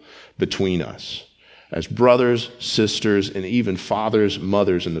real between us as brothers, sisters, and even fathers,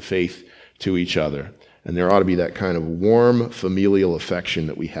 mothers in the faith to each other. And there ought to be that kind of warm familial affection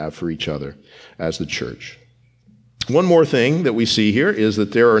that we have for each other as the church. One more thing that we see here is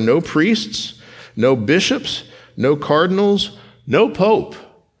that there are no priests, no bishops, no cardinals, no pope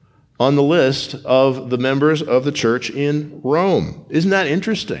on the list of the members of the church in Rome. Isn't that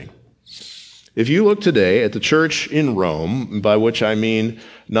interesting? If you look today at the church in Rome, by which I mean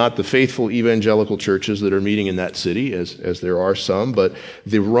not the faithful evangelical churches that are meeting in that city, as there are some, but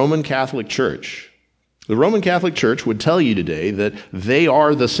the Roman Catholic Church. The Roman Catholic Church would tell you today that they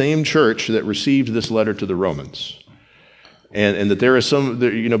are the same church that received this letter to the Romans. And that there is some,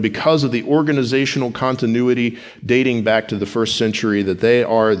 because of the organizational continuity dating back to the first century, that they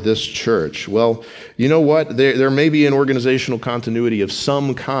are this church. Well, you know what? There may be an organizational continuity of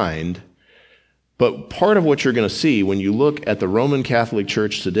some kind, but part of what you're going to see when you look at the Roman Catholic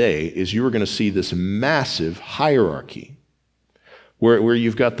Church today is you are going to see this massive hierarchy where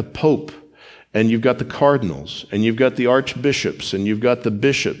you've got the Pope, and you've got the cardinals, and you've got the archbishops, and you've got the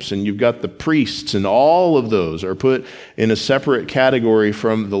bishops, and you've got the priests, and all of those are put in a separate category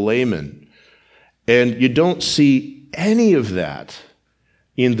from the laymen. And you don't see any of that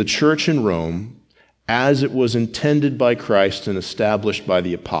in the church in Rome as it was intended by Christ and established by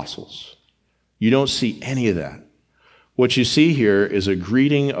the apostles. You don't see any of that. What you see here is a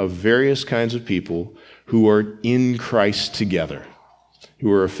greeting of various kinds of people who are in Christ together,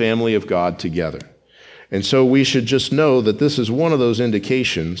 who are a family of God together. And so we should just know that this is one of those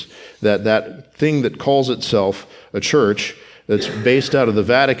indications that that thing that calls itself a church that's based out of the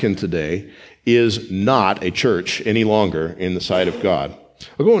Vatican today is not a church any longer in the sight of God.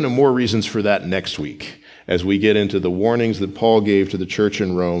 I'll go into more reasons for that next week as we get into the warnings that Paul gave to the church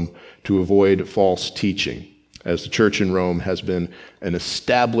in Rome to avoid false teaching, as the church in Rome has been an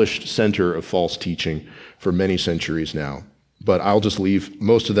established center of false teaching for many centuries now. But I'll just leave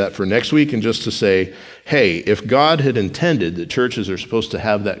most of that for next week, and just to say, hey, if God had intended that churches are supposed to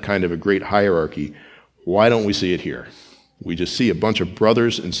have that kind of a great hierarchy, why don't we see it here? We just see a bunch of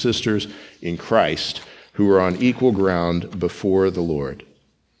brothers and sisters in Christ who are on equal ground before the Lord.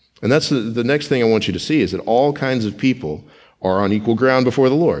 And that's the next thing I want you to see, is that all kinds of people are on equal ground before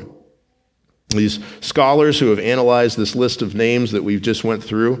the Lord. These scholars who have analyzed this list of names that we've just went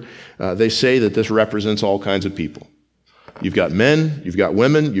through, they say that this represents all kinds of people. You've got men, you've got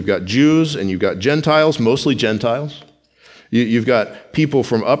women, you've got Jews, and you've got Gentiles, mostly Gentiles. You've got people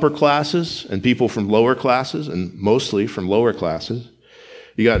from upper classes and people from lower classes, and mostly from lower classes.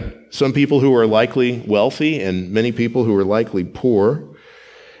 You got some people who are likely wealthy and many people who are likely poor.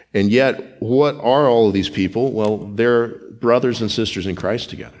 And yet, what are all of these people? Well, they're brothers and sisters in Christ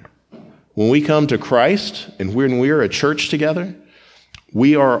together. When we come to Christ and when we are a church together,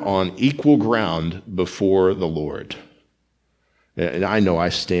 we are on equal ground before the Lord. And I know I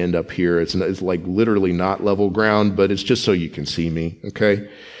stand up here. It's like literally not level ground, but it's just so you can see me, okay?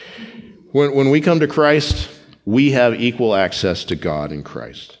 When we come to Christ, we have equal access to God in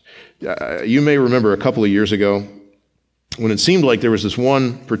Christ. You may remember a couple of years ago when it seemed like there was this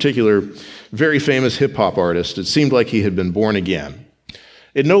one particular very famous hip-hop artist. It seemed like he had been born again.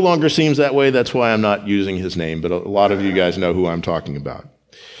 It no longer seems that way. That's why I'm not using his name, but a lot of you guys know who I'm talking about.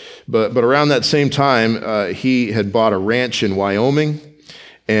 But around that same time, he had bought a ranch in Wyoming,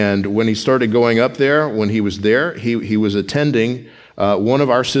 and when he started going up there, when he was there, he was attending one of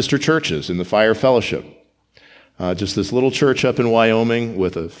our sister churches in the Fire Fellowship. Just this little church up in Wyoming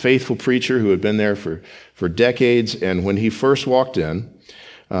with a faithful preacher who had been there for decades. And when he first walked in,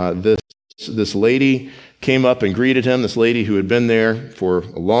 this lady came up and greeted him, this lady who had been there for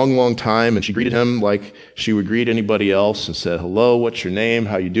a long, long time, and she greeted him like she would greet anybody else and said, "Hello, what's your name?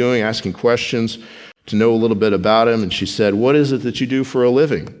 How you doing?" Asking questions to know a little bit about him. And she said, "What is it that you do for a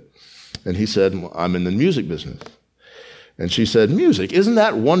living?" And he said, "Well, I'm in the music business." And she said, "Music, isn't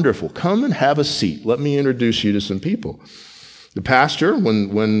that wonderful? Come and have a seat. Let me introduce you to some people." The pastor,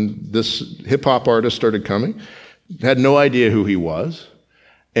 when this hip-hop artist started coming, had no idea who he was.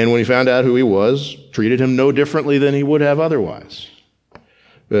 And when he found out who he was, treated him no differently than he would have otherwise.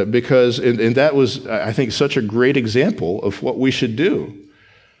 Because, and that was, I think, such a great example of what we should do.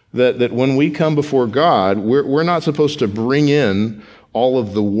 That when we come before God, we're not supposed to bring in all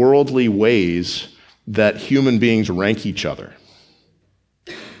of the worldly ways that human beings rank each other.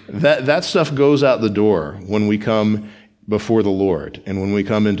 That stuff goes out the door when we come before the Lord and when we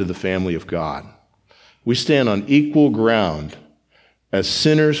come into the family of God. We stand on equal ground as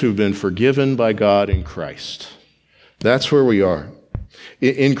sinners who've been forgiven by God in Christ. That's where we are.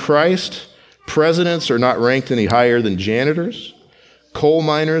 In Christ, presidents are not ranked any higher than janitors. Coal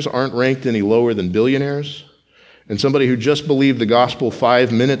miners aren't ranked any lower than billionaires. And somebody who just believed the gospel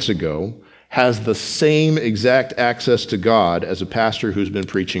 5 minutes ago has the same exact access to God as a pastor who's been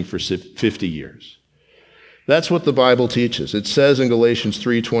preaching for 50 years. That's what the Bible teaches. It says in Galatians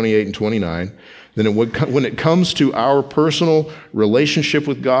 3:28 and 29, that when it comes to our personal relationship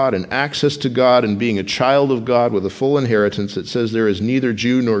with God and access to God and being a child of God with a full inheritance, it says there is neither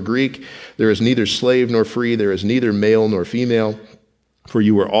Jew nor Greek, there is neither slave nor free, there is neither male nor female, for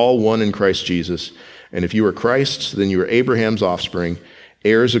you are all one in Christ Jesus. And if you are Christ's, then you are Abraham's offspring,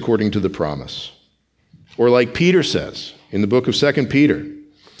 heirs according to the promise. Or like Peter says in the book of 2 Peter.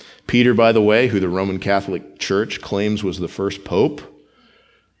 Peter, by the way, who the Roman Catholic Church claims was the first pope.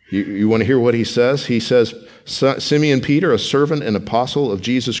 You want to hear what he says? He says, Simeon Peter, a servant and apostle of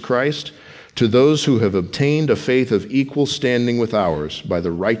Jesus Christ, to those who have obtained a faith of equal standing with ours by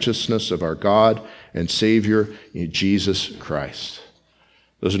the righteousness of our God and Savior in Jesus Christ.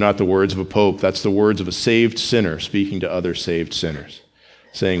 Those are not the words of a pope. That's the words of a saved sinner speaking to other saved sinners,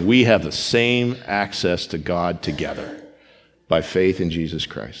 saying we have the same access to God together by faith in Jesus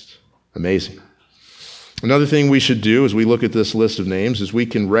Christ. Amazing. Another thing we should do as we look at this list of names is we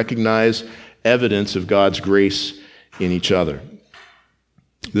can recognize evidence of God's grace in each other.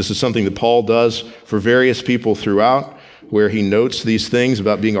 This is something that Paul does for various people throughout, where he notes these things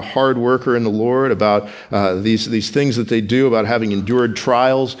about being a hard worker in the Lord, about these things that they do, about having endured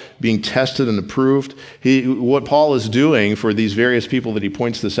trials, being tested and approved. What Paul is doing for these various people that he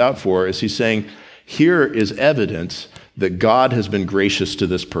points this out for is he's saying, here is evidence that God has been gracious to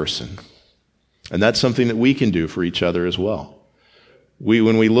this person. And that's something that we can do for each other as well.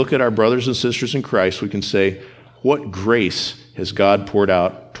 When we look at our brothers and sisters in Christ, we can say, what grace has God poured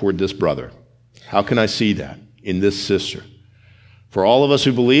out toward this brother? How can I see that in this sister? For all of us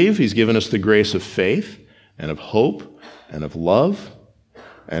who believe, he's given us the grace of faith and of hope and of love.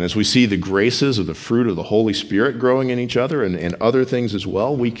 And as we see the graces of the fruit of the Holy Spirit growing in each other and other things as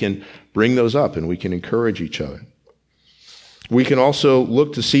well, we can bring those up and we can encourage each other. We can also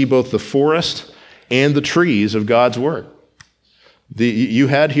look to see both the forest and the trees of God's Word. You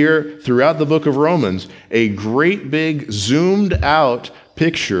had here throughout the book of Romans a great big zoomed out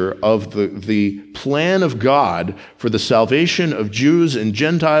picture of the plan of God for the salvation of Jews and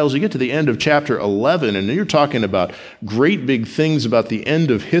Gentiles. You get to the end of chapter 11 and you're talking about great big things about the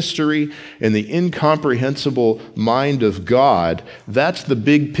end of history and the incomprehensible mind of God. That's the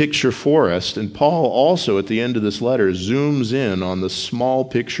big picture forest. And Paul also at the end of this letter zooms in on the small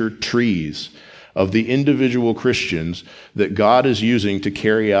picture trees of the individual Christians that God is using to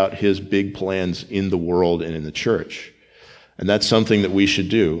carry out his big plans in the world and in the church. And that's something that we should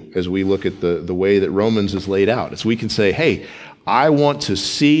do as we look at the way that Romans is laid out. As we can say, hey, I want to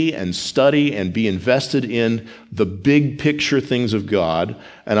see and study and be invested in the big picture things of God,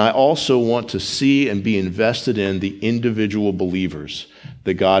 and I also want to see and be invested in the individual believers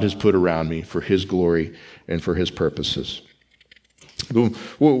that God has put around me for his glory and for his purposes.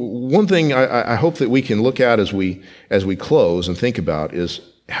 One thing I hope that we can look at as we close and think about is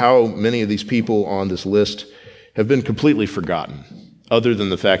how many of these people on this list have been completely forgotten, other than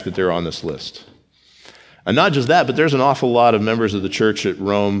the fact that they're on this list. And not just that, but there's an awful lot of members of the church at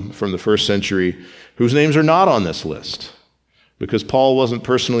Rome from the first century whose names are not on this list because Paul wasn't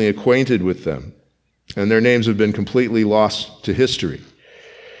personally acquainted with them, and their names have been completely lost to history.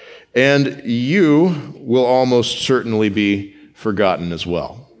 And you will almost certainly be forgotten as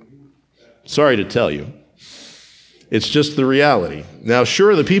well. Sorry to tell you. It's just the reality. Now,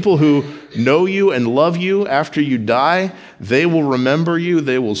 sure, the people who know you and love you after you die, they will remember you,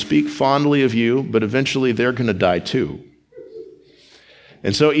 they will speak fondly of you, but eventually they're going to die too.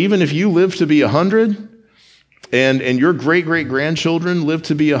 And so even if you live to be 100, and your great-great-grandchildren live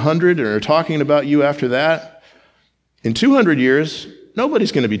to be 100 and are talking about you after that, in 200 years,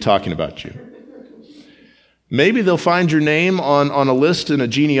 nobody's going to be talking about you. Maybe they'll find your name on a list in a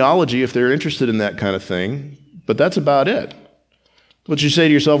genealogy if they're interested in that kind of thing, but that's about it. But you say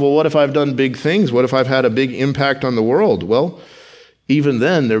to yourself, well, what if I've done big things? What if I've had a big impact on the world? Well, even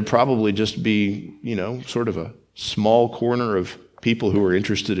then, there'd probably just be, sort of a small corner of people who are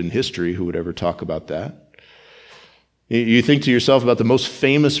interested in history who would ever talk about that. You think to yourself about the most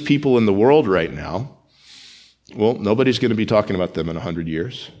famous people in the world right now. Well, nobody's going to be talking about them in 100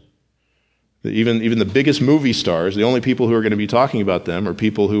 years. Even the biggest movie stars, the only people who are going to be talking about them are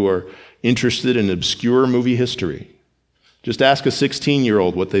people who are interested in obscure movie history. Just ask a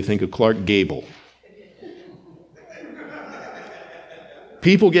 16-year-old what they think of Clark Gable.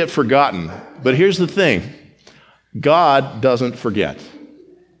 People get forgotten, but here's the thing. God doesn't forget.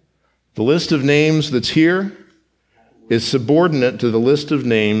 The list of names that's here is subordinate to the list of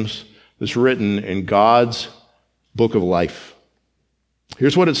names that's written in God's book of life.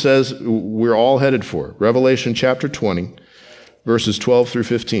 Here's what it says we're all headed for. Revelation chapter 20, verses 12 through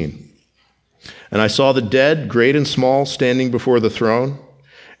 15. And I saw the dead, great and small, standing before the throne,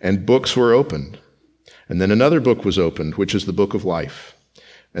 and books were opened. And then another book was opened, which is the book of life.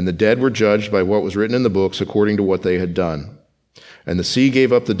 And the dead were judged by what was written in the books according to what they had done. And the sea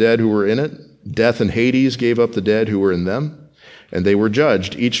gave up the dead who were in it. Death and Hades gave up the dead who were in them. And they were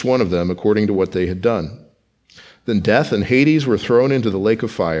judged, each one of them, according to what they had done. Then death and Hades were thrown into the lake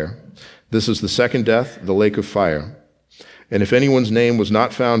of fire. This is the second death, the lake of fire. And if anyone's name was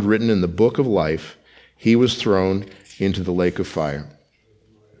not found written in the book of life, he was thrown into the lake of fire.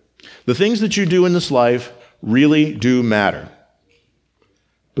 The things that you do in this life really do matter.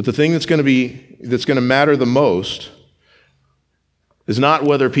 But the thing that's going to matter the most is not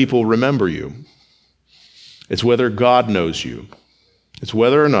whether people remember you. It's whether God knows you. It's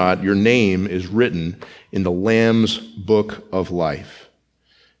whether or not your name is written in the Lamb's book of life.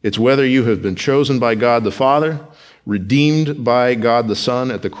 It's whether you have been chosen by God the Father, redeemed by God the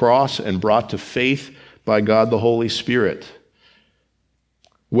Son at the cross, and brought to faith by God the Holy Spirit.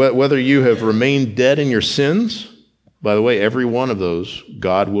 Whether you have remained dead in your sins. By the way, every one of those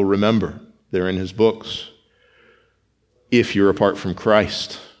God will remember. They're in his books. If you're apart from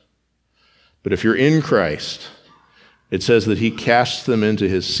Christ. But if you're in Christ, it says that he casts them into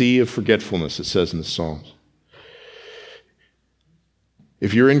his sea of forgetfulness, it says in the Psalms.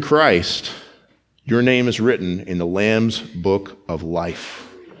 If you're in Christ, your name is written in the Lamb's book of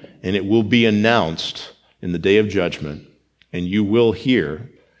life. And it will be announced in the day of judgment. And you will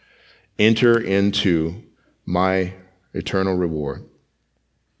hear, enter into my eternal reward.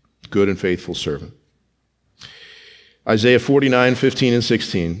 Good and faithful servant. Isaiah 49, 15 and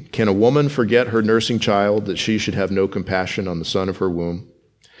 16. Can a woman forget her nursing child, that she should have no compassion on the son of her womb?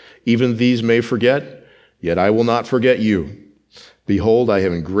 Even these may forget, yet I will not forget you. Behold, I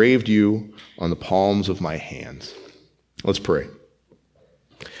have engraved you on the palms of my hands. Let's pray.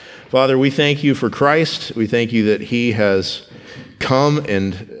 Father, we thank you for Christ. We thank you that he has come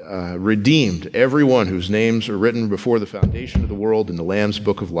and redeemed everyone whose names are written before the foundation of the world in the Lamb's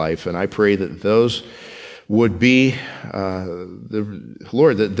book of life. And I pray that those would be,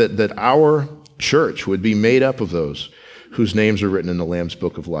 Lord, that our church would be made up of those whose names are written in the Lamb's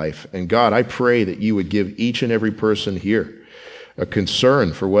book of life. And God, I pray that you would give each and every person here a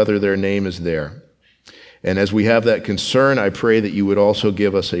concern for whether their name is there. And as we have that concern, I pray that you would also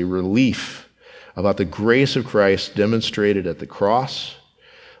give us a relief about the grace of Christ demonstrated at the cross.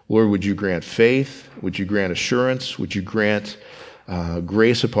 Lord, would you grant faith? Would you grant assurance? Would you grant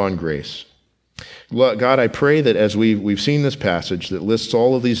grace upon grace? God, I pray that as we've seen this passage that lists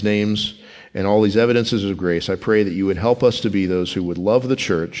all of these names and all these evidences of grace, I pray that you would help us to be those who would love the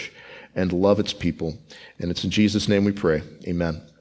church and love its people. And it's in Jesus' name we pray. Amen.